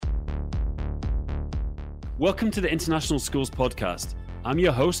Welcome to the International Schools Podcast. I'm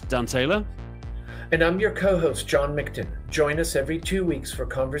your host, Dan Taylor. And I'm your co-host, John Micton. Join us every 2 weeks for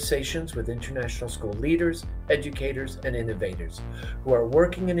conversations with international school leaders, educators, and innovators who are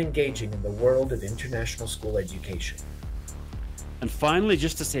working and engaging in the world of international school education. And finally,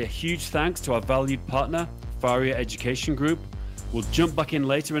 just to say a huge thanks to our valued partner, Faria Education Group. We'll jump back in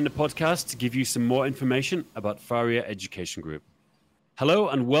later in the podcast to give you some more information about Faria Education Group. Hello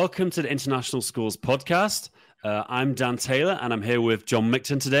and welcome to the International Schools Podcast. I'm Dan Taylor and I'm here with John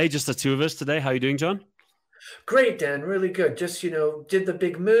Micton today, just the two of us today. How are you doing, John? Great, Dan. Really good. Just, did the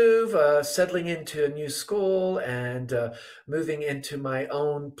big move, settling into a new school and moving into my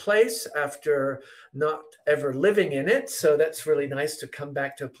own place after not ever living in it. So that's really nice to come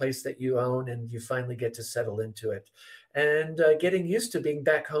back to a place that you own and you finally get to settle into it. And getting used to being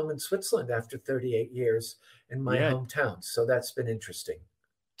back home in Switzerland after 38 years in my hometown. So that's been interesting.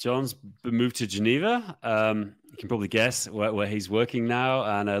 John's moved to Geneva. You can probably guess where he's working now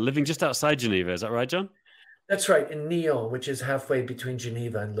and living just outside Geneva. Is that right, John? That's right, in Nyon, which is halfway between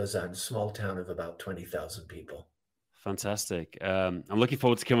Geneva and Lausanne, a small town of about 20,000 people. Fantastic. I'm looking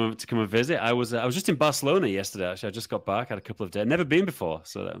forward to come and visit. I was just in Barcelona yesterday. Actually, I just got back. Had a couple of days. Never been before,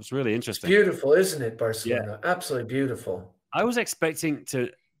 so that was really interesting. It's beautiful, isn't it, Barcelona? Yeah. Absolutely beautiful. I was expecting to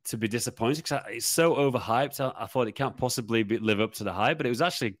be disappointed because it's so overhyped. I thought it can't possibly live up to the hype, but it was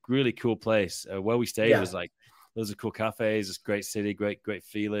actually a really cool place. Where we stayed was like loads of cool cafes. It's a great city, great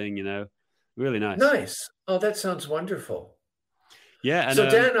feeling. Really nice. Nice. Oh, that sounds wonderful. Yeah. And, so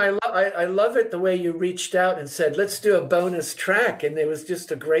Dan, I love it the way you reached out and said, let's do a bonus track. And it was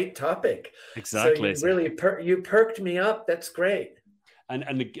just a great topic. Exactly. So you really you perked me up. That's great.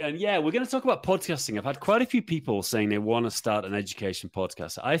 And yeah, we're going to talk about podcasting. I've had quite a few people saying they want to start an education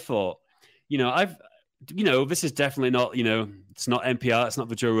podcast. I thought, this is definitely not, it's not NPR, it's not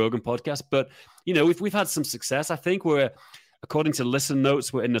the Joe Rogan podcast, but, we've had some success. I think according to Listen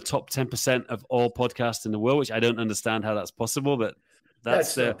Notes, we're in the top 10% of all podcasts in the world, which I don't understand how that's possible, but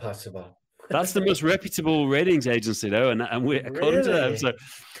that's not possible. That's the most reputable ratings agency, though, and we're according to them.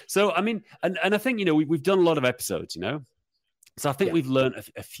 So I mean, and I think we've done a lot of episodes, So I think we've learned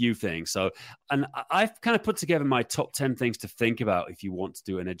a few things. So, and I've kind of put together my top 10 things to think about if you want to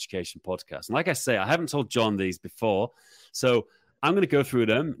do an education podcast. And like I say, I haven't told John these before, so I'm going to go through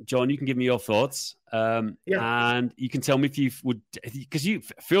them. John, you can give me your thoughts, and you can tell me if you would, because you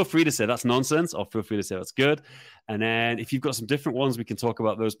feel free to say that's nonsense, or feel free to say that's good. And then if you've got some different ones, we can talk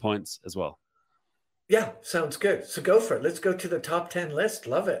about those points as well. Yeah, sounds good. So go for it. Let's go to the top 10 list.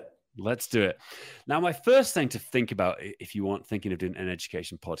 Love it. Let's do it. Now, my first thing to think about if you want thinking of doing an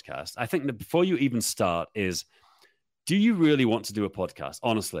education podcast, I think that before you even start is, do you really want to do a podcast?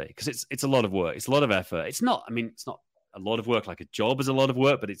 Honestly, because it's a lot of work. It's a lot of effort. It's not a lot of work, like a job is a lot of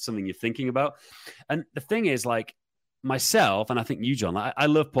work, but it's something you're thinking about. And the thing is, like myself, and I think you, John, I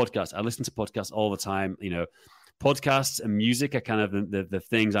love podcasts. I listen to podcasts all the time. Podcasts and music are kind of the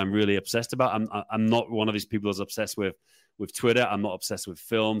things I'm really obsessed about. I'm not one of these people who's obsessed with Twitter. I'm not obsessed with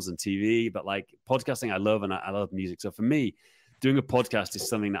films and TV, but like podcasting, I love, and I love music. So for me, doing a podcast is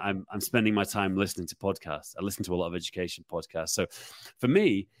something that I'm spending my time listening to podcasts. I listen to a lot of education podcasts. So for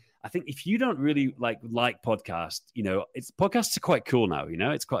me, I think if you don't really like podcasts, podcasts are quite cool now.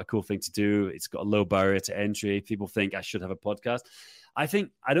 It's quite a cool thing to do. It's got a low barrier to entry. People think I should have a podcast. I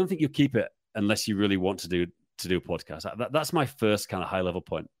don't think you'll keep it unless you really want to do a podcast. That's my first kind of high level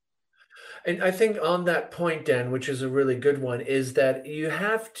point. And I think on that point, Dan, which is a really good one, is that you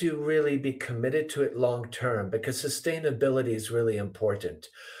have to really be committed to it long term, because sustainability is really important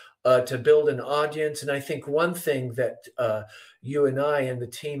to build an audience. And I think one thing that you and I and the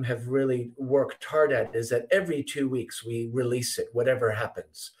team have really worked hard at is that every 2 weeks we release it, whatever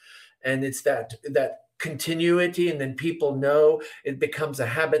happens. And it's that continuity, and then people know, it becomes a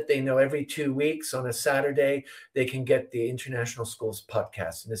habit. They know every 2 weeks on a Saturday they can get the International Schools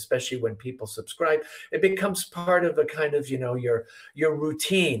Podcast, and especially when people subscribe, it becomes part of a kind of your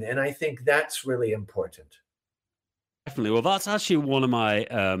routine, and I think that's really important. Definitely. Well, that's actually one of my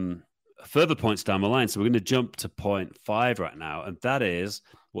further points down the line. So we're going to jump to point 5 right now, and that is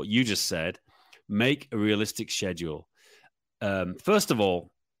what you just said: make a realistic schedule. First of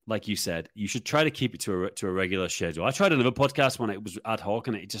all, like you said, you should try to keep it to a regular schedule. I tried another podcast when it was ad hoc,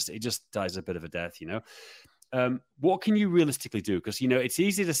 and it just dies a bit of a death, What can you realistically do? Because, it's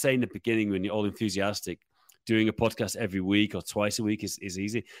easy to say in the beginning when you're all enthusiastic, doing a podcast every week or twice a week is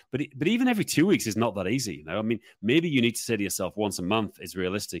easy. But even every 2 weeks is not that easy, I mean, maybe you need to say to yourself once a month is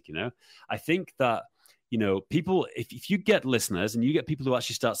realistic, I think that, people, if you get listeners and you get people who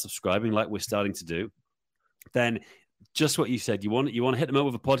actually start subscribing like we're starting to do, then just what you said. You want to hit them up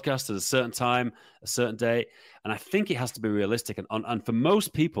with a podcast at a certain time, a certain date, and I think it has to be realistic. And for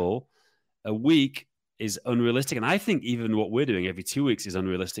most people, a week is unrealistic, and I think even what we're doing every 2 weeks is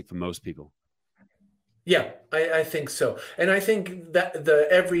unrealistic for most people. Yeah, I think so. And I think that the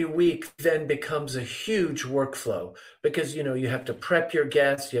every week then becomes a huge workflow because you have to prep your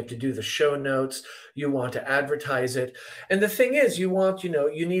guests, you have to do the show notes, you want to advertise it. And the thing is you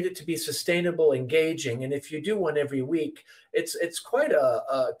need it to be sustainable, engaging. And if you do one every week, it's quite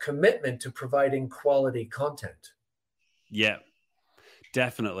a commitment to providing quality content. Yeah,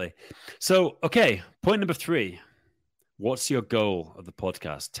 definitely. So, okay, point number 3. What's your goal of the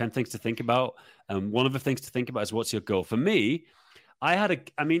podcast? 10 things to think about. One of the things to think about is what's your goal? For me,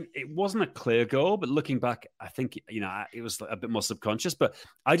 it wasn't a clear goal, but looking back, I think, it was a bit more subconscious, but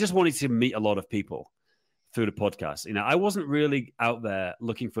I just wanted to meet a lot of people through the podcast. I wasn't really out there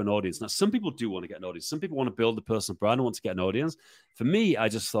looking for an audience. Now, some people do want to get an audience. Some people want to build a personal brand and want to get an audience. For me, I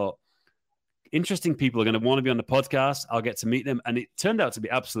just thought, interesting people are going to want to be on the podcast. I'll get to meet them. And it turned out to be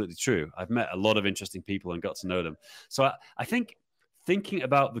absolutely true. I've met a lot of interesting people and got to know them. So I think thinking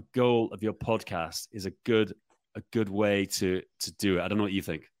about the goal of your podcast is a good way to do it. I don't know what you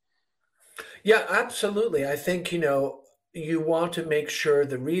think. Yeah, absolutely. I think, you want to make sure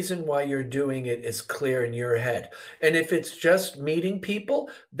the reason why you're doing it is clear in your head. And if it's just meeting people,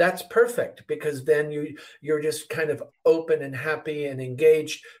 that's perfect because then you're just kind of open and happy and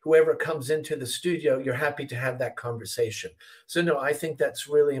engaged. Whoever comes into the studio, you're happy to have that conversation. So no, I think that's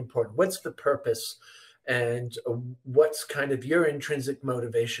really important. What's the purpose and what's kind of your intrinsic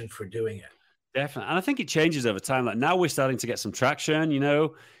motivation for doing it? Definitely. And I think it changes over time. Like now we're starting to get some traction, we're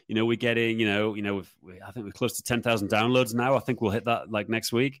getting, I think we're close to 10,000 downloads now. I think we'll hit that like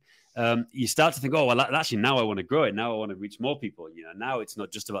next week. You start to think, oh, well, actually now I want to grow it. Now I want to reach more people. Now it's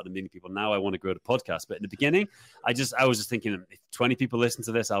not just about the meeting people. Now I want to grow the podcast. But in the beginning, I was just thinking if 20 people listen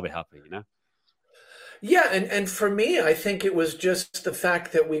to this, I'll be happy, Yeah, and for me, I think it was just the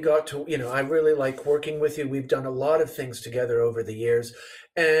fact that we got to, I really like working with you. We've done a lot of things together over the years.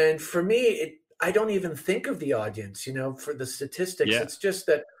 And for me, I don't even think of the audience, for the statistics. Yeah. It's just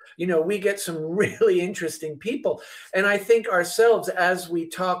that, we get some really interesting people. And I think ourselves, as we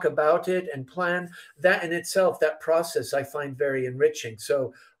talk about it and plan, that in itself, that process, I find very enriching.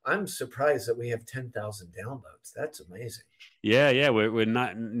 So I'm surprised that we have 10,000 downloads. That's amazing. Yeah, we're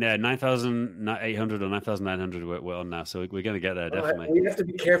 9,800 or 9,900 we're on now, so we're going to get there, definitely. We have to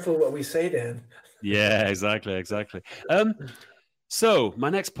be careful what we say, Dan. Yeah, exactly. So my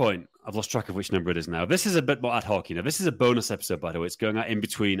next point, I've lost track of which number it is now. This is a bit more ad hoc, This is a bonus episode, by the way. It's going out in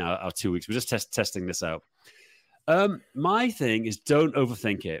between our 2 weeks. We're just testing this out. My thing is don't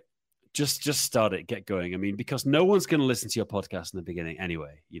overthink it. Just start it, get going. Because no one's going to listen to your podcast in the beginning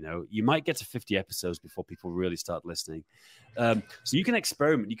anyway. You might get to 50 episodes before people really start listening. So you can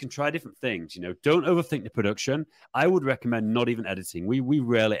experiment. You can try different things. Don't overthink the production. I would recommend not even editing. We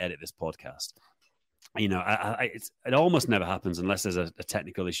rarely edit this podcast. It almost never happens unless there's a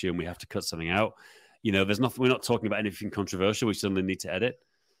technical issue and we have to cut something out. There's nothing. We're not talking about anything controversial. We suddenly need to edit.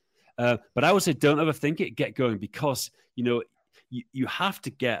 But I would say don't overthink it. Get going because you have to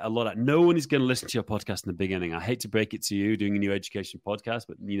get a lot of. No one is going to listen to your podcast in the beginning. I hate to break it to you, doing a new education podcast,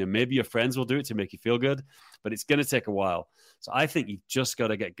 but maybe your friends will do it to make you feel good. But it's going to take a while. So I think you've just got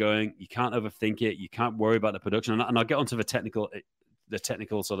to get going. You can't overthink it. You can't worry about the production. And I'll get onto the technical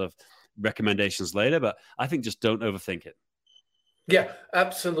sort of recommendations later, but I think just don't overthink it. Yeah,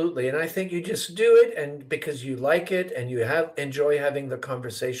 absolutely. And I think you just do it and because you like it and you enjoy having the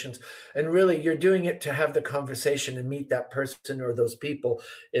conversations and really you're doing it to have the conversation and meet that person or those people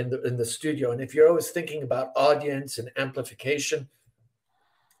in the studio. And if you're always thinking about audience and amplification,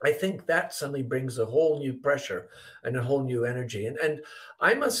 I think that suddenly brings a whole new pressure and a whole new energy. And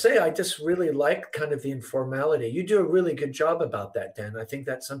I must say, I just really like kind of the informality. You do a really good job about that, Dan. I think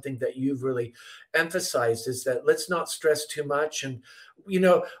that's something that you've really emphasized is that let's not stress too much. And,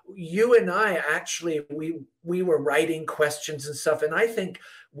 you and I actually, we were writing questions and stuff. And I think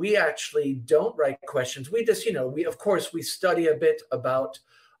we actually don't write questions. We just, of course, we study a bit about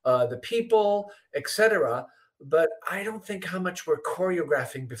the people, etc. But I don't think how much we're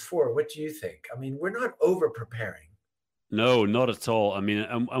choreographing before. What do you think? We're not over preparing. No, not at all.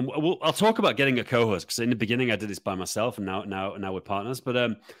 I'll talk about getting a co-host because in the beginning I did this by myself, and now we're partners. But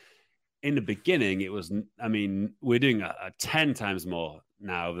in the beginning, it was. We're doing a 10 times more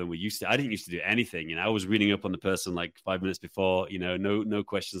now than we used to. I didn't used to do anything. I was reading up on the person like 5 minutes before. No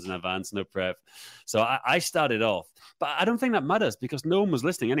questions in advance, no prep. So I started off, but I don't think that matters because no one was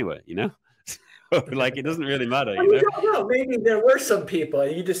listening anyway. Like it doesn't really matter. You don't know. Maybe there were some people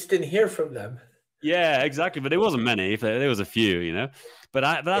and you just didn't hear from them. Yeah, exactly. But there wasn't many. If there was a few, you know.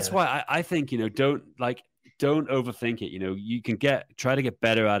 But that's Yeah. why I think, you know, don't overthink it. You know, you can try to get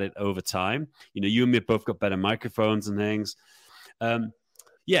better at it over time. You know, you and me both got better microphones and things. Um,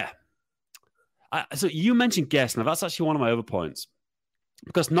 yeah. So you mentioned guests. Now that's actually one of my other points,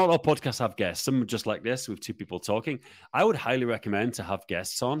 because not all podcasts have guests. Some are just like this with two people talking. I would highly recommend to have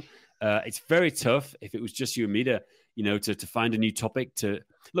guests on. It's very tough if it was just you and me to, you know, to find a new topic to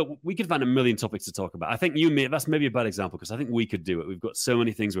look. We could find a million topics to talk about. I think you and me, that's maybe a bad example because I think we could do it. We've got so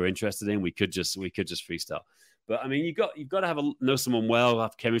many things we're interested in. We could just freestyle. But I mean, you've got to have know someone well,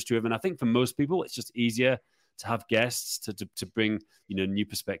 have chemistry with, and I think for most people, it's just easier to have guests to bring, you know, new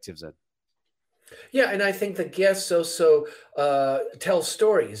perspectives in. Yeah, and I think the guests also tell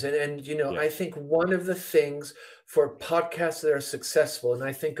stories, and you know, Yeah. I think one of the things for podcasts that are successful, and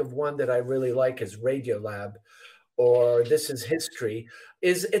I think of one that I really like is Radiolab, or This Is History,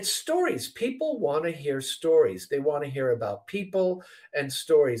 is it's stories. People want to hear stories. They want to hear about people and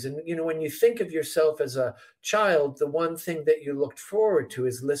stories. And you know, when you think of yourself as a child, the one thing that you looked forward to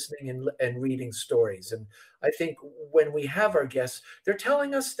is listening and reading stories. And I think when we have our guests, they're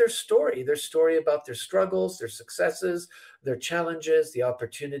telling us their story about their struggles, their successes, their challenges, the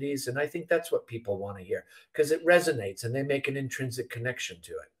opportunities. And I think that's what people want to hear because it resonates and they make an intrinsic connection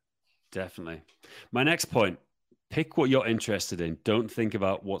to it. Definitely. My next point, pick what you're interested in. Don't think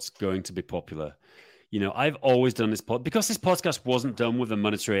about what's going to be popular. You know, I've always done this because this podcast wasn't done with a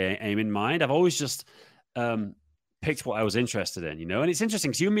monetary aim in mind. I've always just picked what I was interested in, you know, and it's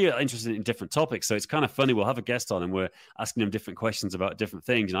interesting because you and me are interested in different topics. So it's kind of funny. We'll have a guest on and we're asking them different questions about different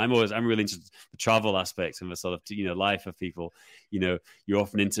things. And I'm really interested in the travel aspects and the sort of, you know, life of people. You know, you're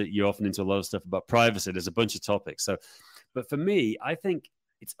often into a lot of stuff about privacy. There's a bunch of topics. So, but for me, I think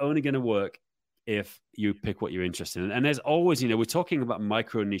it's only going to work if you pick what you're interested in. And there's always, you know, we're talking about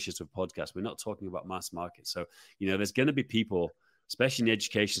micro niches of podcasts. We're not talking about mass market. So, you know, there's going to be people, especially in the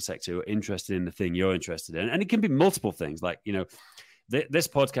education sector, who are interested in the thing you're interested in. And it can be multiple things. Like, you know, this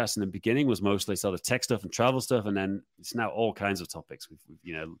podcast in the beginning was mostly sort of tech stuff and travel stuff. And then it's now all kinds of topics with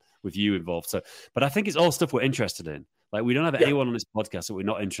you know, with you involved. So, but I think it's all stuff we're interested in. Like we don't have anyone on this podcast that we're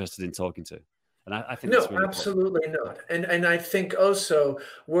not interested in talking to. And I think No, that's really absolutely not. And I think also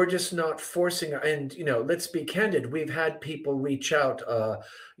we're just not forcing, and you know, let's be candid. We've had people reach out,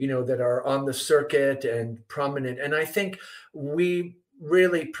 you know, that are on the circuit and prominent. And I think we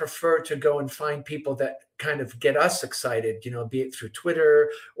really prefer to go and find people that kind of get us excited, you know, be it through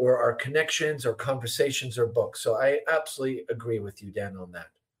Twitter or our connections or conversations or books. So I absolutely agree with you, Dan, on that.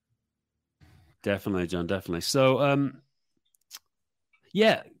 definitely, John, definitely. So,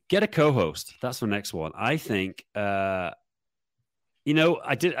 yeah, get a co-host. That's the next one. I think, you know,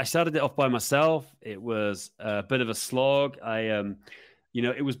 I started it off by myself. It was a bit of a slog. You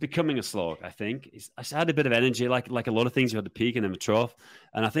know, it was becoming a slog. I think I had a bit of energy, like a lot of things. You had the peak and then the trough,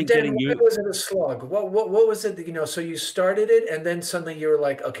 and I think Dan, getting why you. was it a slog? What was it that, you know, so you started it and then suddenly you were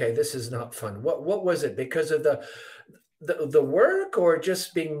like, okay, this is not fun. What was it? Because of the work or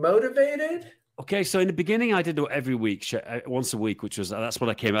just being motivated? Okay, so in the beginning, I did it every week, once a week, which was that's what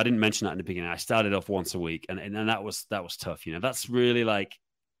I came. I didn't mention that in the beginning. I started off once a week, and that was tough. You know, that's really like,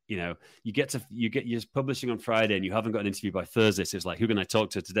 you know, you're publishing on Friday and you haven't got an interview by Thursday. So it's like, who can I talk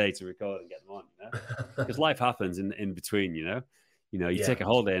to today to record and get them on? You know, because life happens in between. You know, you Yeah. take a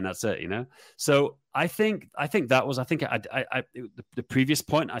holiday and that's it. You know, so I think that was the previous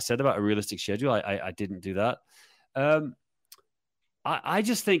point I said about a realistic schedule. I didn't do that. I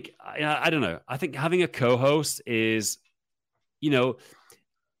just think, I don't know. I think having a co-host is, you know,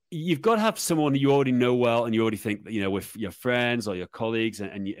 you've got to have someone you already know well and you already think, you know, with your friends or your colleagues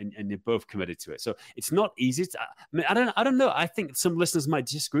and you're both committed to it. So it's not easy. I mean, I don't know. I think some listeners might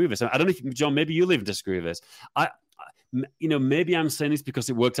disagree with this. I don't know if, John, maybe you'll even disagree with this. You know, maybe I'm saying this because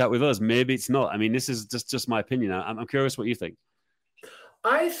it worked out with us. Maybe it's not. I mean, this is just my opinion. I'm curious what you think.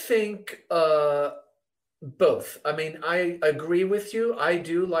 I think both. I mean, I agree with you. I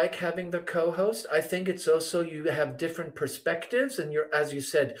do like having the co-host. I think it's also you have different perspectives, and you're, as you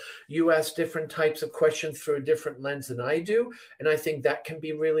said, you ask different types of questions through a different lens than I do, and I think that can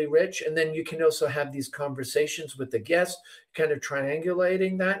be really rich. And then you can also have these conversations with the guest, kind of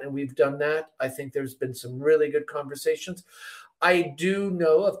triangulating that, and we've done that. I think there's been some really good conversations. I do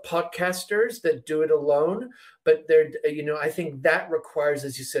know of podcasters that do it alone, but you know, I think that requires,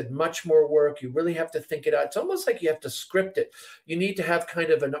 as you said, much more work. You really have to think it out. It's almost like you have to script it. You need to have kind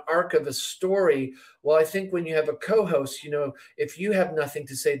of an arc of a story. Well, I think when you have a co-host, you know, if you have nothing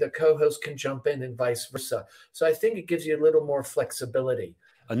to say, the co-host can jump in and vice versa. So I think it gives you a little more flexibility.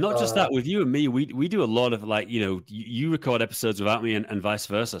 And not just that, with you and me, we do a lot of like, you record episodes without me and vice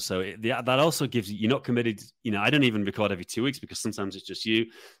versa. So that also gives you're not committed. I don't even record every 2 weeks because sometimes it's just you,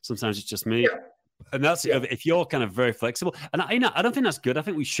 sometimes it's just me. Yeah. And that's if you're kind of very flexible. And I don't think that's good. I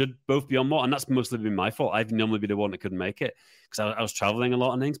think we should both be on more. And that's mostly been my fault. I've normally been the one that couldn't make it because I was traveling a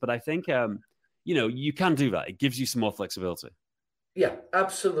lot and things. But I think, you can do that. It gives you some more flexibility. Yeah,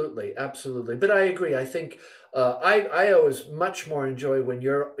 absolutely, absolutely. But I agree. I think I always much more enjoy when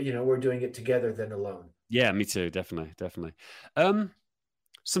we're doing it together than alone. Yeah, me too. Definitely, definitely.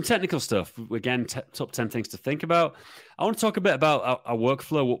 Some technical stuff. Again, top 10 things to think about. I want to talk a bit about our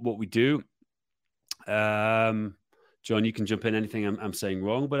workflow, what we do. John, you can jump in anything I'm saying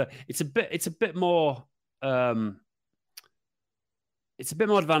wrong, but it's a bit more. It's a bit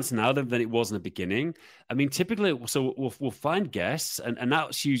more advanced now than it was in the beginning. I mean, typically, so we'll find guests, and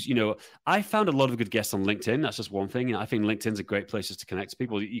that's I found a lot of good guests on LinkedIn. That's just one thing. I think LinkedIn's a great place to connect to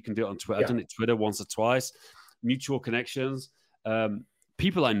people. You can do it on Twitter. Yeah. I've done it Twitter once or twice. Mutual connections.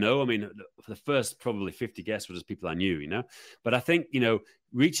 People I know. I mean, for the first probably 50 guests were just people I knew, But I think,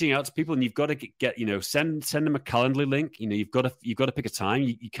 reaching out to people, and you've got to get send them a Calendly link. You've got to pick a time.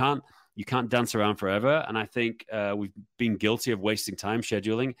 You can't dance around forever. And I think we've been guilty of wasting time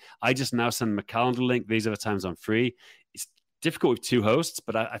scheduling. I just now send them a calendar link. These are the times I'm free. It's difficult with two hosts,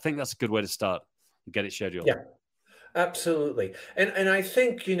 but I think that's a good way to start and get it scheduled. Yeah, absolutely. And I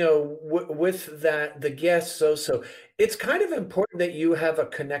think, with that, the guests also, it's kind of important that you have a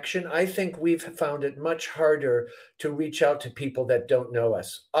connection. I think we've found it much harder to reach out to people that don't know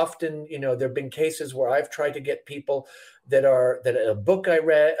us. Often, there have been cases where I've tried to get people that a book I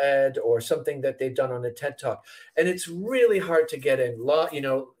read or something that they've done on a TED Talk, and it's really hard to get in.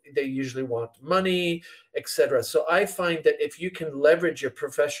 They usually want money, etc. So I find that if you can leverage your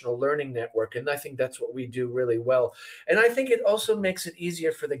professional learning network, and I think that's what we do really well, and I think it also makes it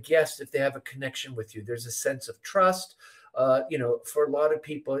easier for the guest if they have a connection with you. There's a sense of trust. For a lot of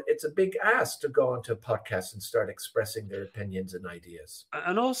people, it's a big ask to go onto a podcast and start expressing their opinions and ideas.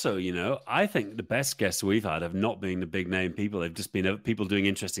 And also, I think the best guests we've had have not been the big name people. They've just been people doing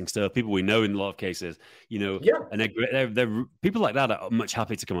interesting stuff, people we know in a lot of cases, and they're people like that are much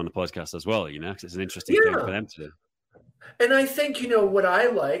happy to come on the podcast as well, because it's an interesting thing for them to do. And I think, what I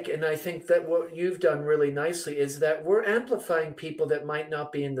like, and I think that what you've done really nicely is that we're amplifying people that might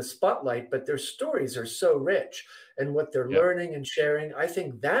not be in the spotlight, but their stories are so rich and what they're learning and sharing. I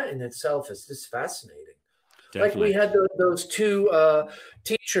think that in itself is just fascinating. Definitely. Like we had those two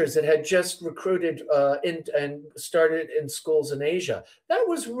teachers that had just recruited and started in schools in Asia. That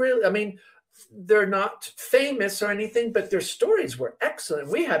was really, they're not famous or anything, but their stories were excellent.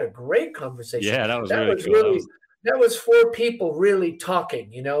 We had a great conversation. Yeah, that was really cool. That was four people really talking,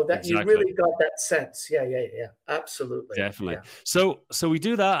 that exactly. You really got that sense. Yeah. Absolutely. Definitely. Yeah. So we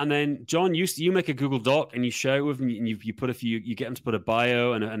do that. And then John, you make a Google Doc and you share it with them, and you put you get them to put a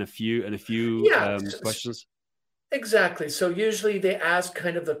bio and a few questions. Exactly. So usually they ask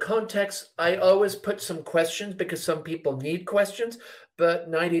kind of the context. I always put some questions because some people need questions,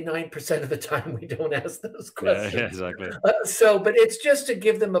 but 99% of the time we don't ask those questions. Yeah, exactly. But it's just to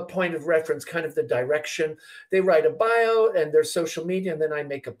give them a point of reference, kind of the direction. They write a bio and their social media, and then I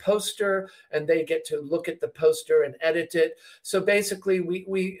make a poster, and they get to look at the poster and edit it. So basically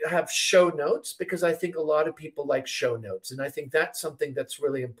we have show notes because I think a lot of people like show notes. And I think that's something that's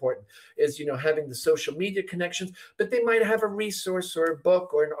really important is, having the social media connections, but they might have a resource or a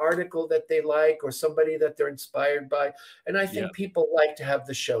book or an article that they like or somebody that they're inspired by. And I think people like to have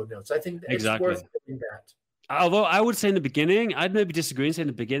the show notes. I think it's worth doing that. Although I would say in the beginning, I'd maybe disagree and say in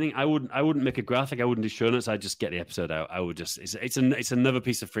the beginning, I wouldn't make a graphic. I wouldn't do show notes. I'd just get the episode out. I would just, it's another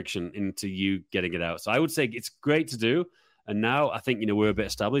piece of friction into you getting it out. So I would say it's great to do. And now I think, we're a bit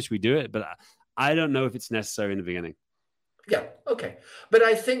established. We do it, but I don't know if it's necessary in the beginning. Yeah. Okay. But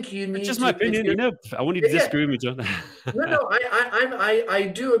I think you need. It's just my opinion. I want you to disagree with me, John. No.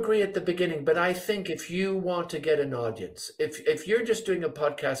 I do agree at the beginning, but I think if you want to get an audience, if you're just doing a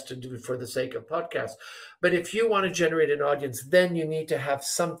podcast to do for the sake of podcast, but if you want to generate an audience, then you need to have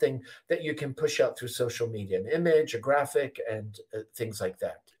something that you can push out through social media, an image, a graphic, and things like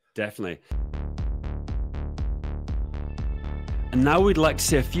that. Definitely. And now we'd like to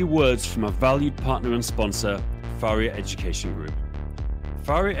say a few words from our valued partner and sponsor, Faria Education Group.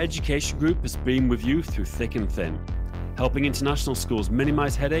 Faria Education Group has been with you through thick and thin, helping international schools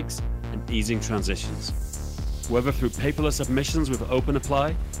minimize headaches and easing transitions. Whether through paperless admissions with Open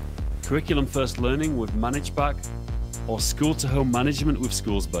Apply, curriculum first learning with ManageBack, or school to home management with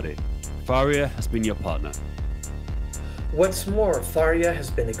Schools Buddy, Faria has been your partner. What's more, Faria has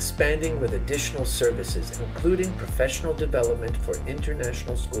been expanding with additional services, including professional development for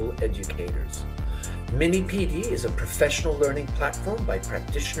international school educators. Mini PD is a professional learning platform by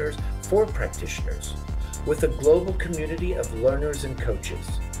practitioners for practitioners. With a global community of learners and coaches,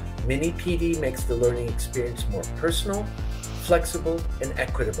 Mini PD makes the learning experience more personal, flexible, and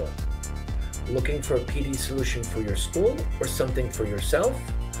equitable. Looking for a PD solution for your school or something for yourself?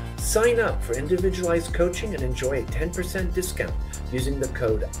 Sign up for individualized coaching and enjoy a 10% discount using the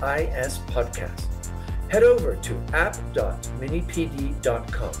code ISPodcast. Head over to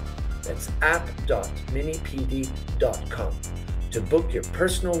app.minipd.com. That's app.minipd.com to book your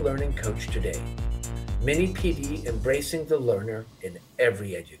personal learning coach today. Mini PD, embracing the learner in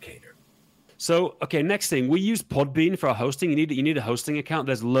every educator. So, okay, next thing, we use Podbean for our hosting. You need a hosting account.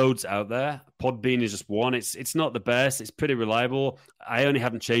 There's loads out there. Podbean is just one. It's not the best. It's pretty reliable. I only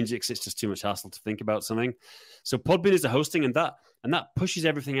haven't changed it because it's just too much hassle to think about something. So Podbean is the hosting, and that pushes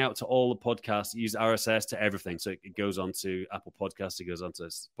everything out to all the podcasts. You use RSS to everything. So it goes on to Apple Podcasts, it goes on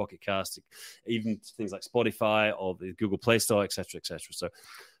to Pocket Cast, even things like Spotify or the Google Play Store, et cetera, et cetera. So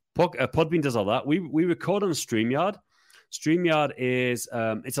Podbean does all that. We record on StreamYard. StreamYard is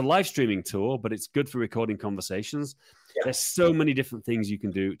it's a live streaming tool, but it's good for recording conversations. Yeah. There's so many different things you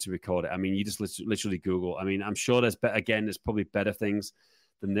can do to record it. I mean, you just literally Google. I mean, I'm sure there's probably better things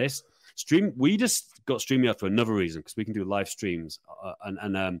than this. We just got StreamYard for another reason, because we can do live streams.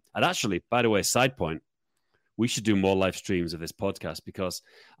 And actually, by the way, side point, we should do more live streams of this podcast, because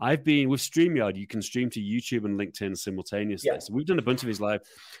I've been with StreamYard. You can stream to YouTube and LinkedIn simultaneously. Yeah. So we've done a bunch of these live.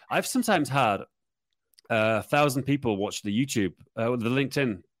 I've sometimes had 1,000 people watch the YouTube, the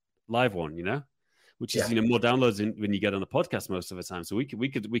LinkedIn live one, which is more downloads when you get on a podcast most of the time. So we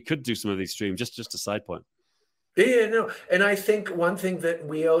could do some of these streams. Just a side point. Yeah, no. And I think one thing that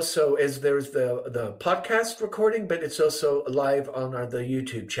we also is there's the podcast recording, but it's also live on the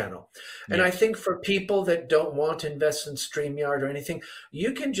YouTube channel. And I think for people that don't want to invest in StreamYard or anything,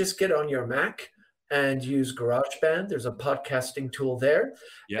 you can just get on your Mac and use GarageBand. There's a podcasting tool there.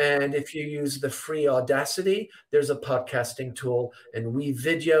 Yeah. And if you use the free Audacity, there's a podcasting tool. And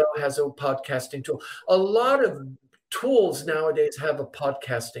WeVideo has a podcasting tool. A lot of tools nowadays have a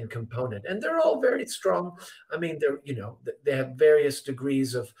podcasting component, and they're all very strong. I mean, they have various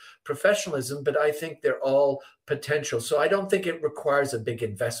degrees of professionalism, but I think they're all potential. So I don't think it requires a big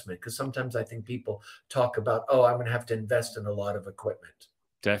investment, because sometimes I think people talk about, I'm going to have to invest in a lot of equipment.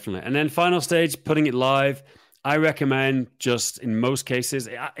 Definitely. And then final stage, putting it live. I recommend just in most cases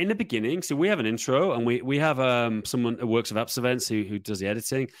in the beginning. So we have an intro, and we have someone who works with Apps Events who does the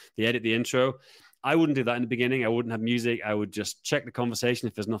editing. They edit the intro. I wouldn't do that in the beginning. I wouldn't have music. I would just check the conversation.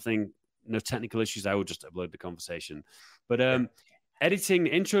 If there's no technical issues, I would just upload the conversation. But editing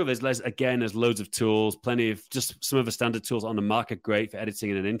the intro, there's loads of tools, plenty of just some of the standard tools on the market, great for editing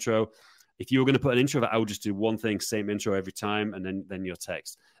in an intro. If you were going to put an intro, I would just do one thing, same intro every time, and then your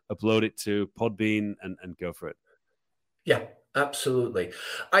text. Upload it to Podbean and go for it. Yeah, absolutely.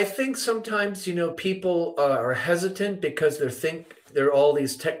 I think sometimes, people are hesitant because there are all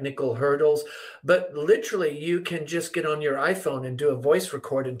these technical hurdles, but literally you can just get on your iPhone and do a voice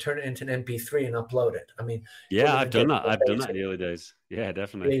record and turn it into an MP3 and upload it. I mean, I've done that. I've done that in the early days. Yeah,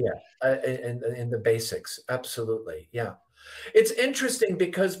 definitely. Yeah. In the basics. Absolutely. Yeah. It's interesting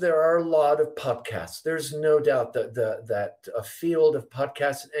because there are a lot of podcasts. There's no doubt that a field of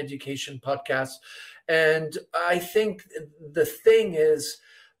podcasts and education podcasts. And I think the thing is,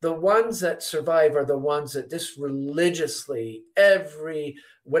 the ones that survive are the ones that just religiously,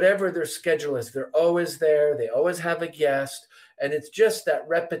 whatever their schedule is, they're always there. They always have a guest. And it's just that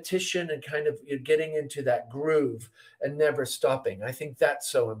repetition and kind of you're getting into that groove and never stopping. I think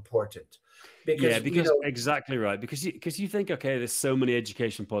that's so important. Because exactly right. Because you think, okay, there's so many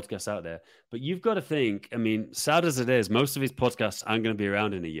education podcasts out there, but you've got to think, I mean, sad as it is, most of these podcasts aren't going to be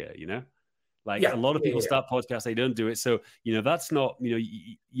around in a year, a lot of people start podcasts, they don't do it. So, that's not,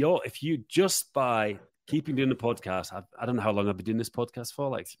 if you just by keeping doing the podcast, I don't know how long I've been doing this podcast for,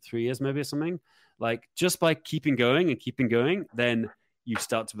 like 3 years maybe or something, like just by keeping going, then you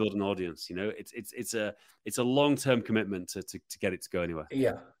start to build an audience. It's a long-term commitment to get it to go anywhere.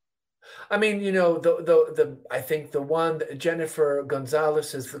 Yeah. I mean, I think the one, Jennifer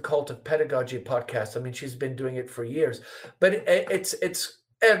Gonzalez, is the Cult of Pedagogy podcast. I mean, she's been doing it for years, but it's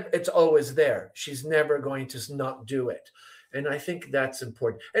always there. She's never going to not do it. And I think that's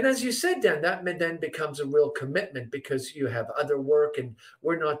important. And as you said, Dan, that then becomes a real commitment because you have other work and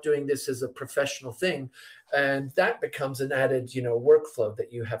we're not doing this as a professional thing. And that becomes an added, workflow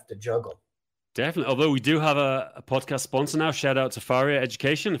that you have to juggle. Definitely. Although we do have a podcast sponsor now, shout out to Faria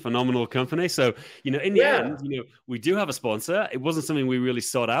Education, a phenomenal company. So, in the Yeah. end, we do have a sponsor. It wasn't something we really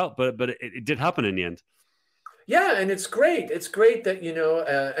sought out, but it did happen in the end. Yeah, and it's great. It's great that,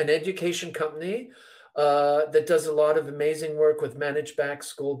 an education company that does a lot of amazing work with ManageBack,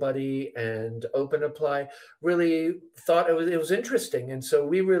 SchoolBuddy, and OpenApply really thought it was interesting. And so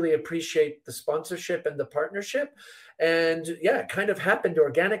we really appreciate the sponsorship and the partnership. And yeah, it kind of happened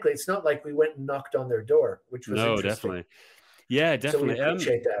organically. It's not like we went and knocked on their door, which was No, interesting. definitely. Yeah, So we definitely.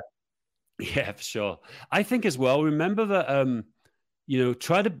 appreciate that. Yeah, for sure. I think as well, remember that,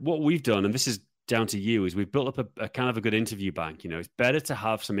 try to, what we've done, and this is down to you, is we've built up a kind of a good interview bank. It's better to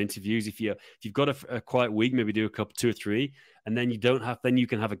have some interviews. If you've got a quiet week, maybe do a couple, 2 or 3, and then then you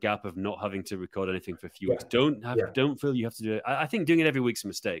can have a gap of not having to record anything for a few weeks. Don't feel you have to do it. I think doing it every week's a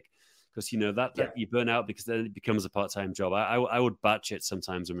mistake, because that you burn out, because then it becomes a part-time job. I would batch it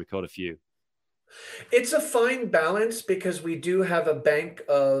sometimes and record a few. It's a fine balance because we do have a bank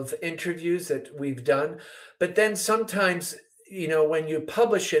of interviews that we've done, but then sometimes, when you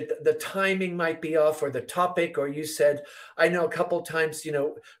publish it, the timing might be off, or the topic, or you said, I know a couple times,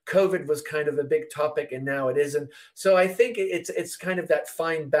 COVID was kind of a big topic and now it isn't. So I think it's kind of that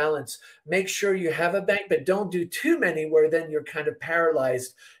fine balance. Make sure you have a bank, but don't do too many where then you're kind of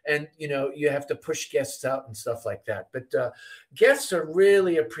paralyzed and, you have to push guests out and stuff like that. But guests are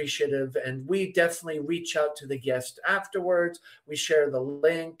really appreciative, and we definitely reach out to the guest afterwards. We share the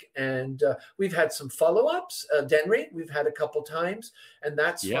link, and we've had some follow-ups. Denry, we've had a couple times, and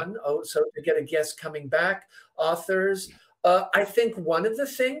that's fun. Oh, so to get a guest coming back, authors. I think one of the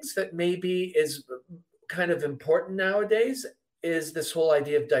things that maybe is kind of important nowadays is this whole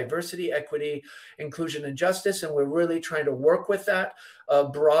idea of diversity, equity, inclusion, and justice. And we're really trying to work with that,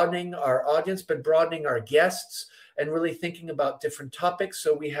 broadening our audience, but broadening our guests, and really thinking about different topics.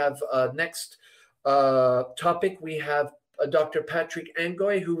 So we have next topic, we have Dr. Patrick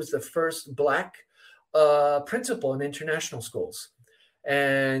Angoy, who was the first Black principal in international schools.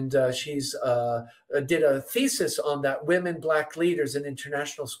 And she's did a thesis on that, women Black leaders in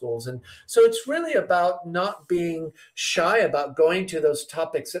international schools. And so it's really about not being shy about going to those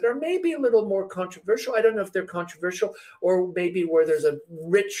topics that are maybe a little more controversial. I don't know if they're controversial, or maybe where there's a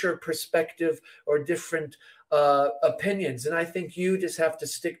richer perspective or different opinions. And I think you just have to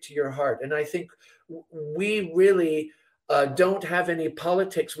stick to your heart. And I think we really don't have any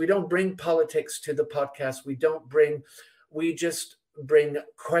politics. We don't bring politics to the podcast. We just bring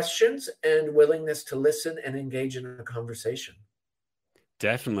questions and willingness to listen and engage in a conversation.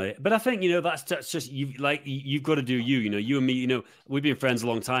 Definitely. But I think, that's just, you've got to do you, you and me, we've been friends a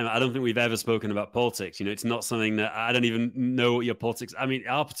long time. I don't think we've ever spoken about politics. It's not something that I don't even know what your politics,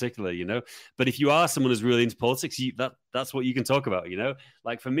 are particularly, but if you are someone who's really into politics, that's what you can talk about,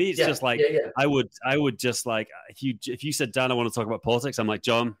 like for me, it's just like, I would just like, if you said, Dan, I want to talk about politics, I'm like,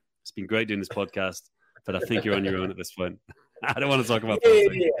 John, it's been great doing this podcast, but I think you're on your own at this point. I don't want to talk about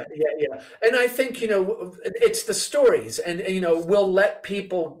politics. Yeah. And I think, it's the stories, and, we'll let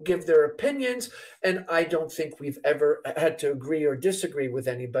people give their opinions. And I don't think we've ever had to agree or disagree with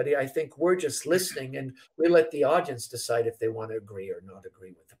anybody. I think we're just listening, and we let the audience decide if they want to agree or not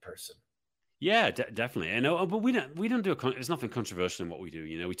agree with the person. Yeah, definitely. I know, but we don't do there's nothing controversial in what we do.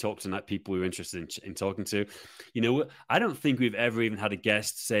 We talk to people we're interested in talking to. I don't think we've ever even had a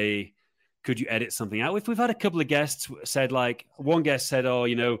guest say, could you edit something out? If we've had a couple of guests said, like one guest said, oh,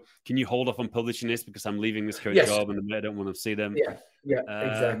 can you hold off on publishing this because I'm leaving this current job and I don't want to see them. Yeah,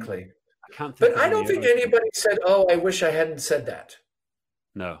 exactly. I can't think but I don't think anybody said, oh, I wish I hadn't said that.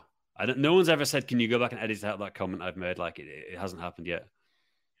 No, no one's ever said, can you go back and edit out that comment I've made? Like it hasn't happened yet.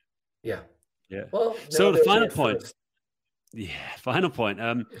 Yeah. Well, so the final point. First. Yeah, final point.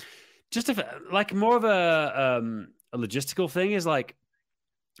 Just like more of a logistical thing is like,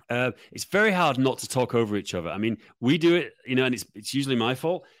 it's very hard not to talk over each other. I mean, we do it, and it's usually my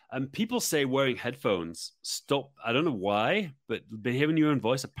fault. And people say wearing headphones stop. I don't know why, but hearing your own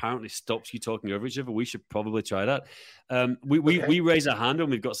voice apparently stops you talking over each other. We should probably try that. We raise our hand when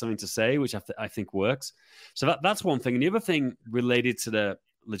we've got something to say, which I think works. So that's one thing. And the other thing related to the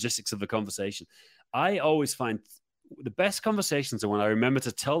logistics of the conversation, I always find the best conversations are when I remember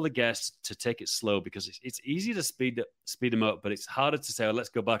to tell the guests to take it slow, because it's easy to speed them up, but it's harder to say, oh, let's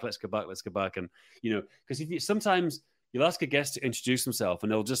go back. And, because sometimes you'll ask a guest to introduce himself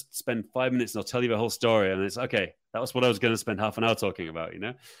and they'll just spend 5 minutes and they'll tell you the whole story. And it's okay, that was what I was going to spend half an hour talking about,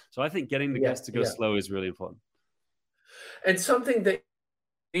 So I think getting the guests to go slow is really important. And something that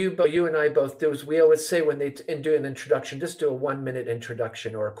You and I both do is we always say when they do an introduction, just do a 1 minute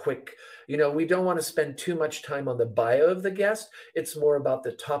introduction or a quick, we don't want to spend too much time on the bio of the guest. It's more about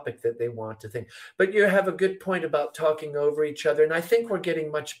the topic that they want to think. But you have a good point about talking over each other. And I think we're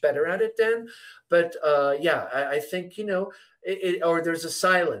getting much better at it, Dan. But yeah, I think, or there's a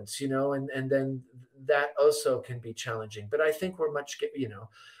silence, and then that also can be challenging. But I think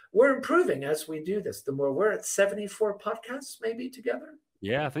we're improving as we do this. The more we're at 74 podcasts maybe together.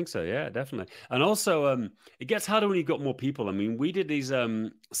 Yeah, I think so. Yeah, definitely. And also, it gets harder when you've got more people. I mean, we did these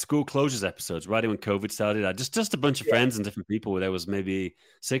school closures episodes right when COVID started. Just a bunch of friends and different people. There was maybe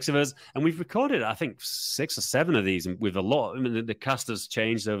 6 of us, and we've recorded, I think, 6 or 7 of these, and with a lot. I mean, the cast has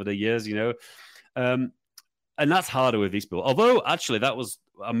changed over the years, and that's harder with these people. Although, actually, that was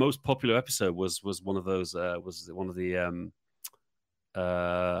our most popular episode. Was one of those. Was one of the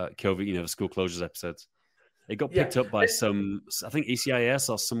COVID, the school closures episodes. It got picked up by I think ECIS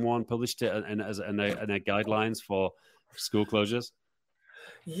or someone published it in their guidelines for school closures.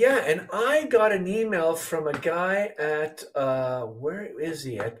 Yeah, and I got an email from a guy at, where is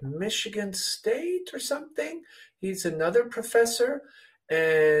he? At Michigan State or something? He's another professor,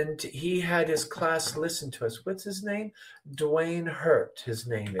 and he had his class listen to us. What's his name? Dwayne Hurt, his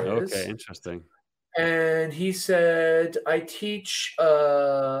name is. Okay, interesting. And he said, I teach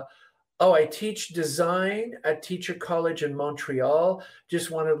design at Teacher College in Montreal. Just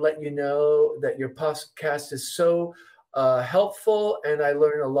want to let you know that your podcast is so helpful, and I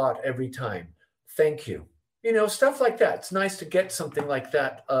learn a lot every time. Thank you. Stuff like that. It's nice to get something like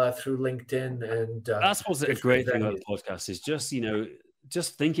that through LinkedIn. And that's what's a great thing about the podcast is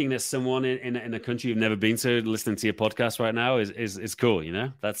just thinking that someone in a country you've never been to listening to your podcast right now is cool.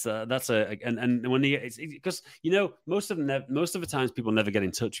 That's and when it's because most of the times people never get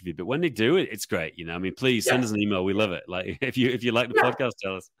in touch with you, but when they do, it's great. I mean, please send us an email. We love it. Like if you like the podcast,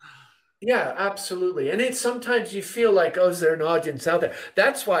 tell us. Yeah, absolutely. And it's sometimes you feel like, is there an audience out there?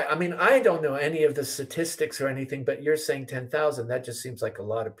 That's why, I mean, I don't know any of the statistics or anything, but you're saying 10,000. That just seems like a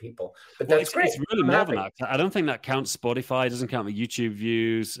lot of people. But that's great. It's really more than that. I don't think that counts Spotify. It doesn't count the YouTube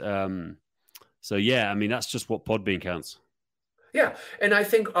views. So, yeah, I mean, that's just what Podbean counts. Yeah. And I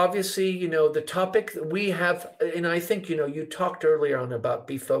think obviously, the topic that we have, and I think, you talked earlier on about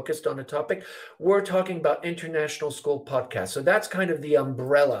be focused on a topic. We're talking about international school podcasts. So that's kind of the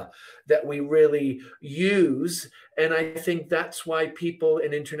umbrella that we really use. And I think that's why people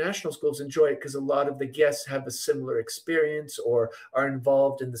in international schools enjoy it, because a lot of the guests have a similar experience or are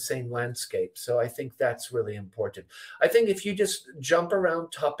involved in the same landscape. So I think that's really important. I think if you just jump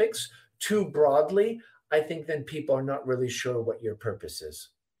around topics too broadly, I think then people are not really sure what your purpose is.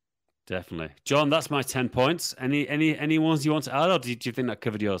 Definitely. John, that's my 10 points. Any ones you want to add, or do you think that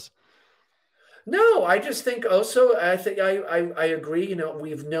covered yours? No, I just think also, I think I agree.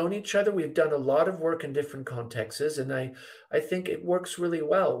 We've known each other. We've done a lot of work in different contexts, and I think it works really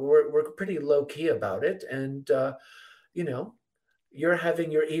well. We're pretty low key about it. And, you're having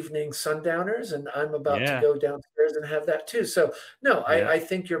your evening sundowners, and I'm about to go downstairs and have that too. So no, I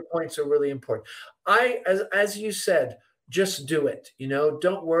think your points are really important. As you said, just do it,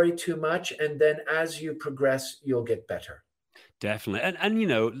 don't worry too much. And then as you progress, you'll get better. Definitely.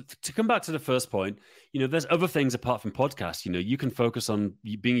 And to come back to the first point, there's other things apart from podcasts. You can focus on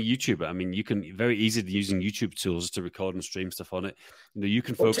being a YouTuber. I mean, you can very easily using YouTube tools to record and stream stuff on it. You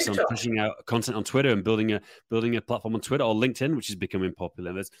can focus on pushing out content on Twitter and building a platform on Twitter or LinkedIn, which is becoming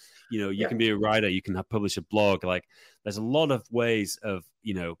popular. There's, you can be a writer, you can publish a blog. Like there's a lot of ways of,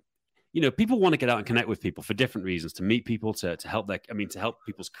 people want to get out and connect with people for different reasons, to meet people, to help to help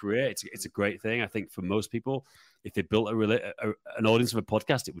people's career. It's a great thing. I think for most people, if they built an audience of a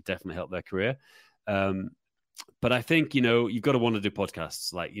podcast, it would definitely help their career. But I think, you've got to want to do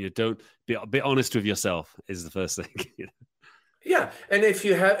podcasts. Like, don't be honest with yourself is the first thing. Yeah. And if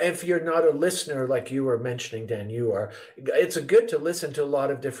you're not a listener, like you were mentioning, Dan, it's good to listen to a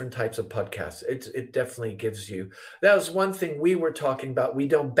lot of different types of podcasts. It definitely gives you, that was one thing we were talking about. We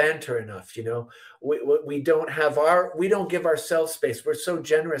don't banter enough, we don't give ourselves space. We're so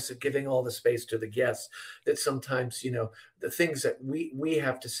generous at giving all the space to the guests that sometimes, the things that we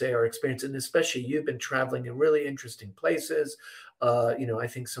have to say our experience, and especially you've been traveling in really interesting places. I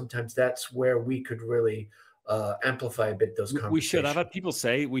think sometimes that's where we could really amplify a bit those conversations. We should. I've had people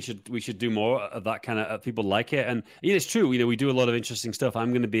say we should do more of that kind of. People like it, and it's true. We do a lot of interesting stuff.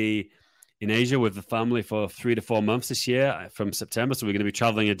 I'm going to be in Asia with the family for 3 to 4 months this year from September, so we're going to be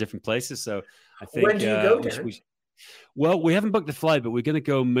traveling in different places. So I think when do you go, Dan? Well, we haven't booked the flight, but we're going to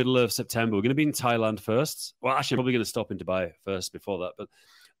go middle of September. We're going to be in Thailand first. Well, actually, I'm probably going to stop in Dubai first before that.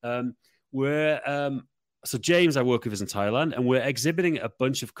 But we're So James, I work with, is in Thailand, and we're exhibiting at a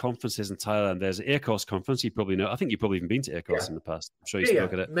bunch of conferences in Thailand. There's an AIRCORS conference. You probably know. I think you've probably even been to AIRCORS Yeah. in the past. I'm sure you Yeah,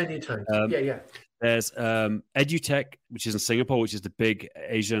 spoke yeah, at it. many times. Um, Yeah. There's EduTech, which is in Singapore, which is the big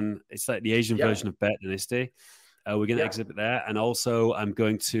Asian. It's like the Asian version of BET and ISTE. We're going to exhibit there, and also I'm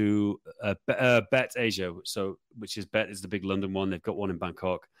going to BET Asia. So, which is BET is the big London one. They've got one in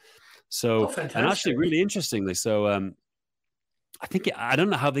Bangkok. So, fantastic. And actually, really interestingly, so I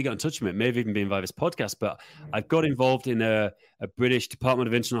don't know how they got in touch with me. It may have even been via this podcast, but I've got involved in a British Department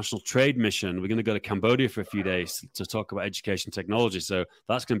of International Trade mission. We're going to go to Cambodia for a few days to talk about education technology. So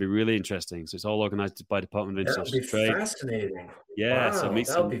that's going to be really interesting. So it's all organized by Department of International Trade. Fascinating. Yeah, wow, so meet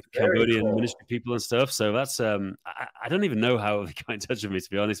some Cambodian ministry people and stuff. So that's I don't even know how they got in touch with me, to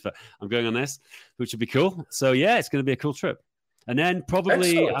be honest, but I'm going on this, which would be cool. So yeah, it's going to be a cool trip. And then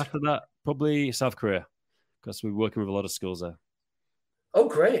probably after that, probably South Korea, because we're working with a lot of schools there. Oh,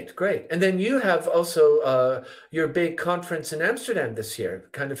 great. And then you have also your big conference in Amsterdam this year,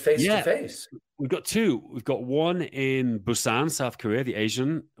 kind of face-to-face. We've got two. We've got one in Busan, South Korea, the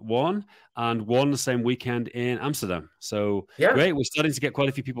Asian one, and one the same weekend in Amsterdam. So great. We're starting to get quite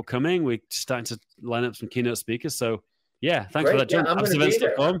a few people coming. We're starting to line up some keynote speakers. So yeah, thanks for that, John.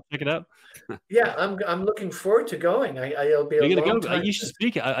 AmsEvents.com. Check it out. Yeah, I'm looking forward to going. I'll be a long time. You should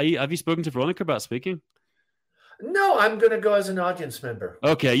speak. Have you spoken to Veronica about speaking? No, I'm going to go as an audience member.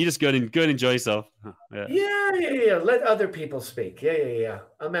 Okay, you just go and enjoy yourself. Yeah. Let other people speak. Yeah.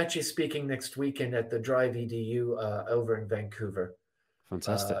 I'm actually speaking next weekend at the Drive EDU over in Vancouver.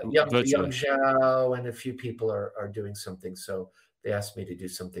 Fantastic. Young Zhao and a few people are doing something. So they asked me to do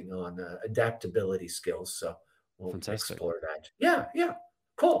something on adaptability skills. So we'll explore that. Yeah.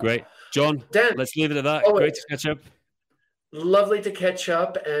 Cool. Great. John, Dan, let's leave it at that. Great to catch up. Lovely to catch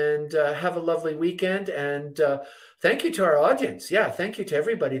up, and have a lovely weekend. And thank you to our audience. Yeah, thank you to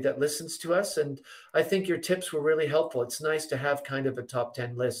everybody that listens to us. And I think your tips were really helpful. It's nice to have kind of a top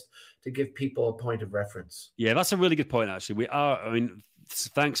 10 list to give people a point of reference. Yeah, that's a really good point, actually.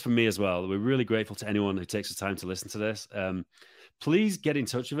 Thanks from me as well. We're really grateful to anyone who takes the time to listen to this. Please get in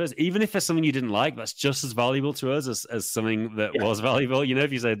touch with us. Even if there's something you didn't like, that's just as valuable to us as something that was valuable.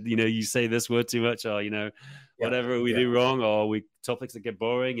 If you said, you say this word too much, or, whatever we do wrong, or topics that get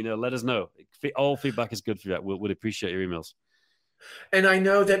boring, let us know. All feedback is good for that. We'd appreciate your emails. And I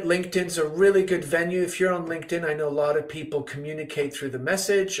know that LinkedIn's a really good venue. If you're on LinkedIn, I know a lot of people communicate through the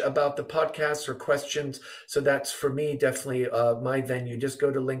message about the podcast or questions. So that's, for me, definitely my venue. Just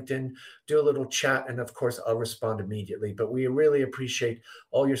go to LinkedIn, do a little chat, and of course, I'll respond immediately. But we really appreciate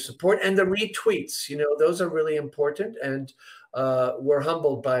all your support and the retweets. Those are really important. And we're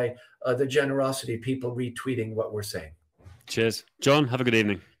humbled by the generosity of people retweeting what we're saying. Cheers. John, have a good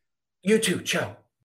evening. You too. Ciao.